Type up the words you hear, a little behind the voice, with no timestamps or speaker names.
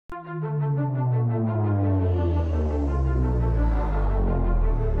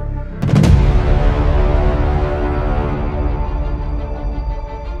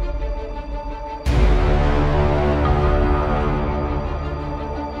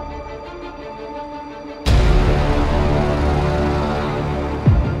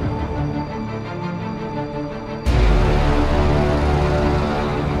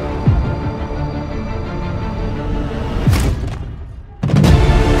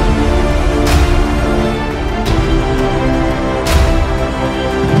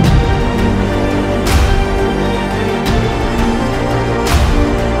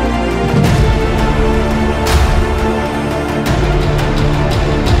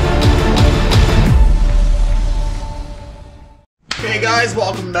guys,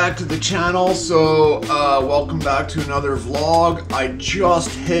 welcome back to the channel. So welcome back to another vlog. I just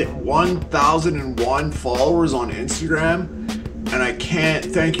hit 1,001 followers on Instagram, and I can't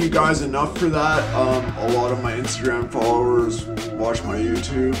thank you guys enough for that. A lot of my Instagram followers watch my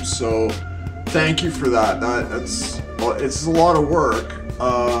YouTube, so thank you for that. It's a lot of work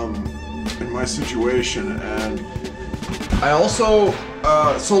in my situation. And I also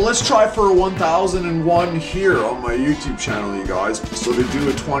so let's try for 1,001 here on my YouTube channel, you guys. So to do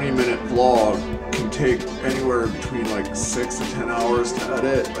a 20-minute vlog can take anywhere between like 6 to 10 hours to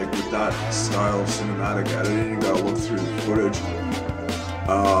edit. Like with that style of cinematic editing, you gotta look through the footage.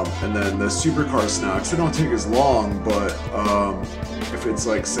 And then the Supercar snacks, they don't take as long, but if it's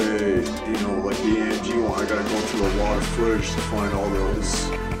like, say, you know, like the AMG one, I gotta go through a lot of footage to find all those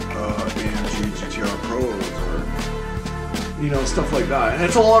AMG GTR Pros, or you know, stuff like that, and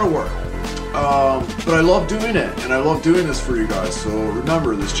it's a lot of work, but I love doing it, and I love doing this for you guys. So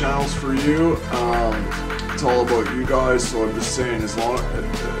remember, this channel's for you. It's all about you guys. So I'm just saying, as long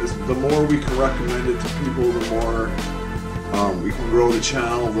as the more we can recommend it to people, the more we can grow the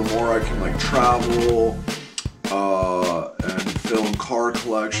channel, the more I can like travel and film car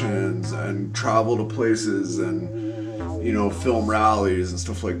collections and travel to places and, you know, film rallies and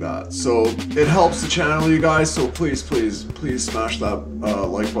stuff like that. So it helps the channel, you guys. So please smash that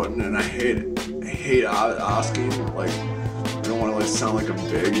like button. And I hate asking, like, I don't want to like sound like I'm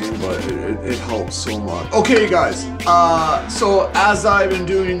begging, but it helps so much. Okay, guys. So as I've been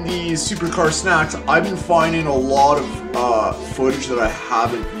doing these Supercar snacks, I've been finding a lot of footage that I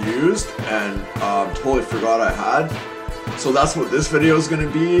haven't used and totally forgot I had. So that's what this video is going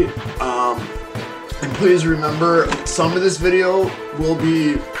to be. And please remember, some of this video will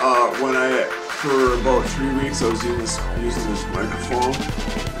be when for about 3 weeks I was using this microphone.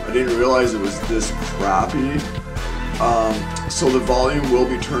 I didn't realize it was this crappy. So the volume will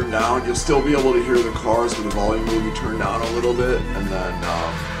be turned down. You'll still be able to hear the cars, but the volume will be turned down a little bit. And then,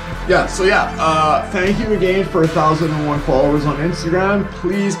 yeah, so yeah, thank you again for 1,001 followers on Instagram.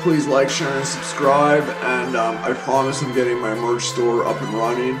 Please like, share, and subscribe. And I promise I'm getting my merch store up and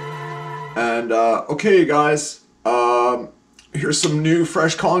running. And okay, guys, here's some new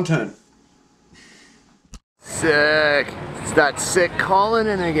fresh content. Sick. It's that sick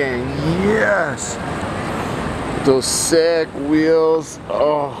Cullinan again. Yes. Those sick wheels.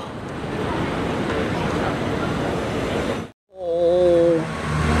 Oh. Holy.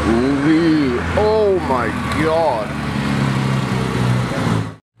 Oh my God.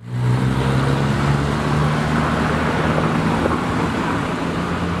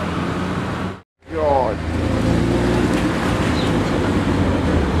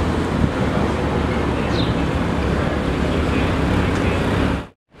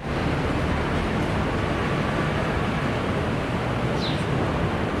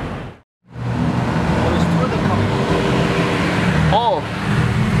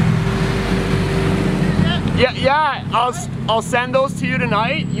 Yeah, I'll send those to you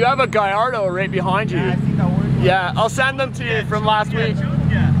tonight. You have a Gallardo right behind you. Yeah, I think that would. Yeah, I'll send them to you from last week.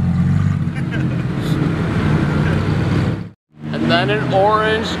 Yeah. And then an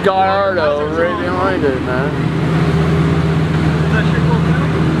orange Gallardo right behind it, man.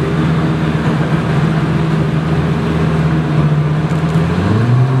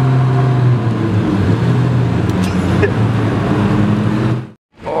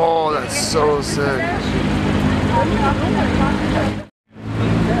 Oh, that's so sick.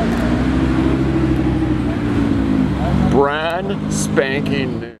 Brand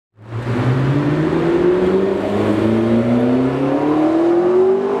spanking new.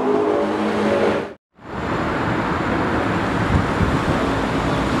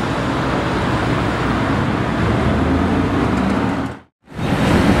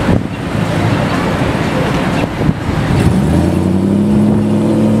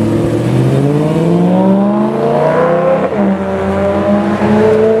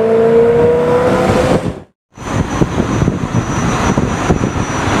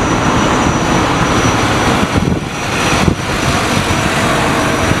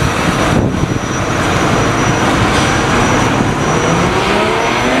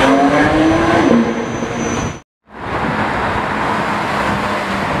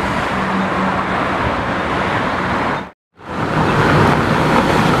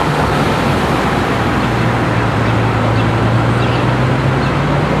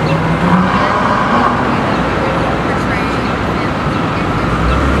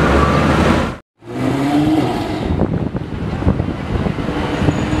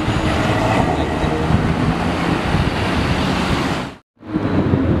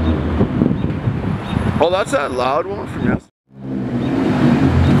 Oh, that's that loud one from yesterday.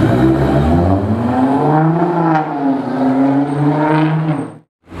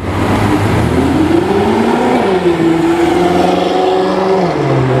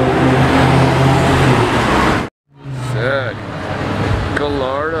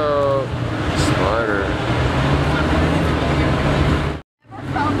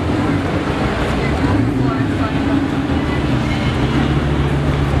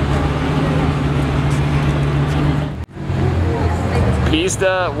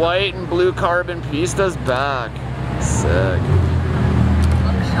 Pista, white and blue carbon Pista's back. Sick.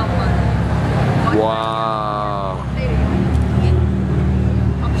 Wow.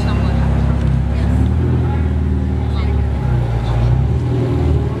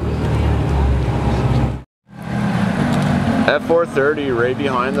 F430 right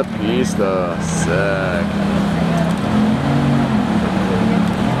behind the Pista. Sick.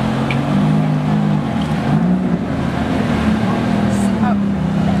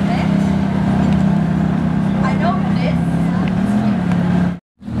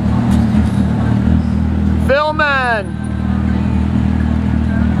 Philman!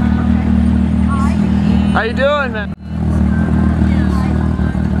 How you doing, man?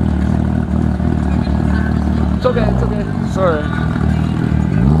 It's okay, it's okay. Sorry.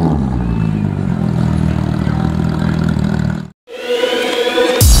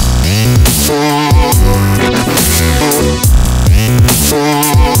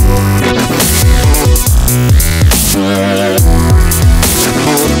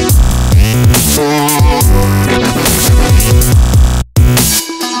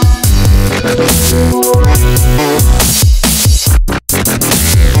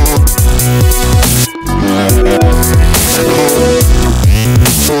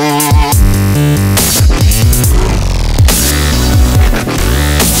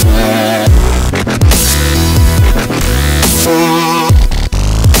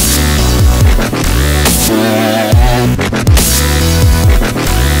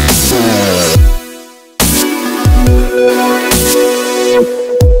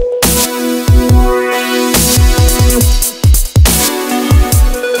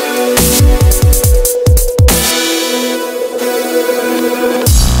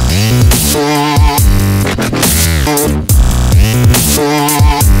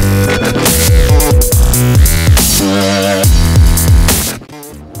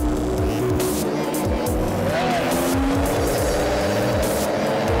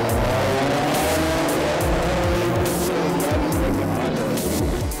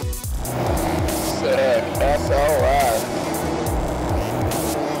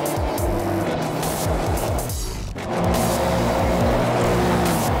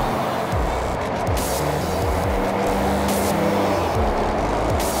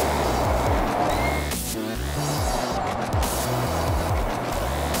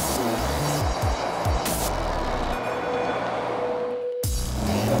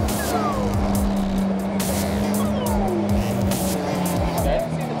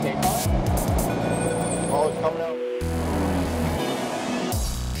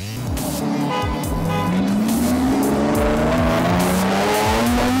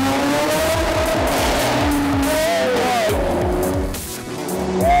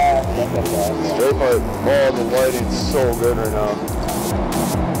 Straight part, oh, the lighting's so good right now.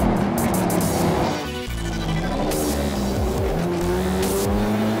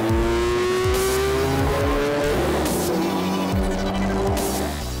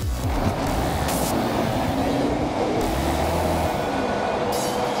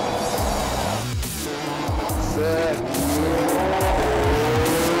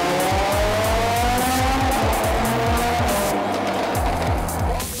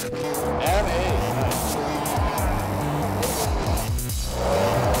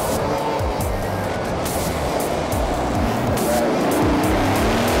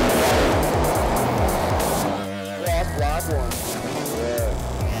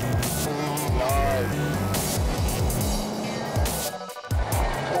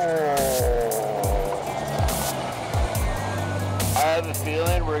 I have a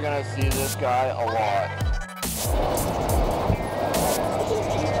feeling we're gonna see this guy a lot.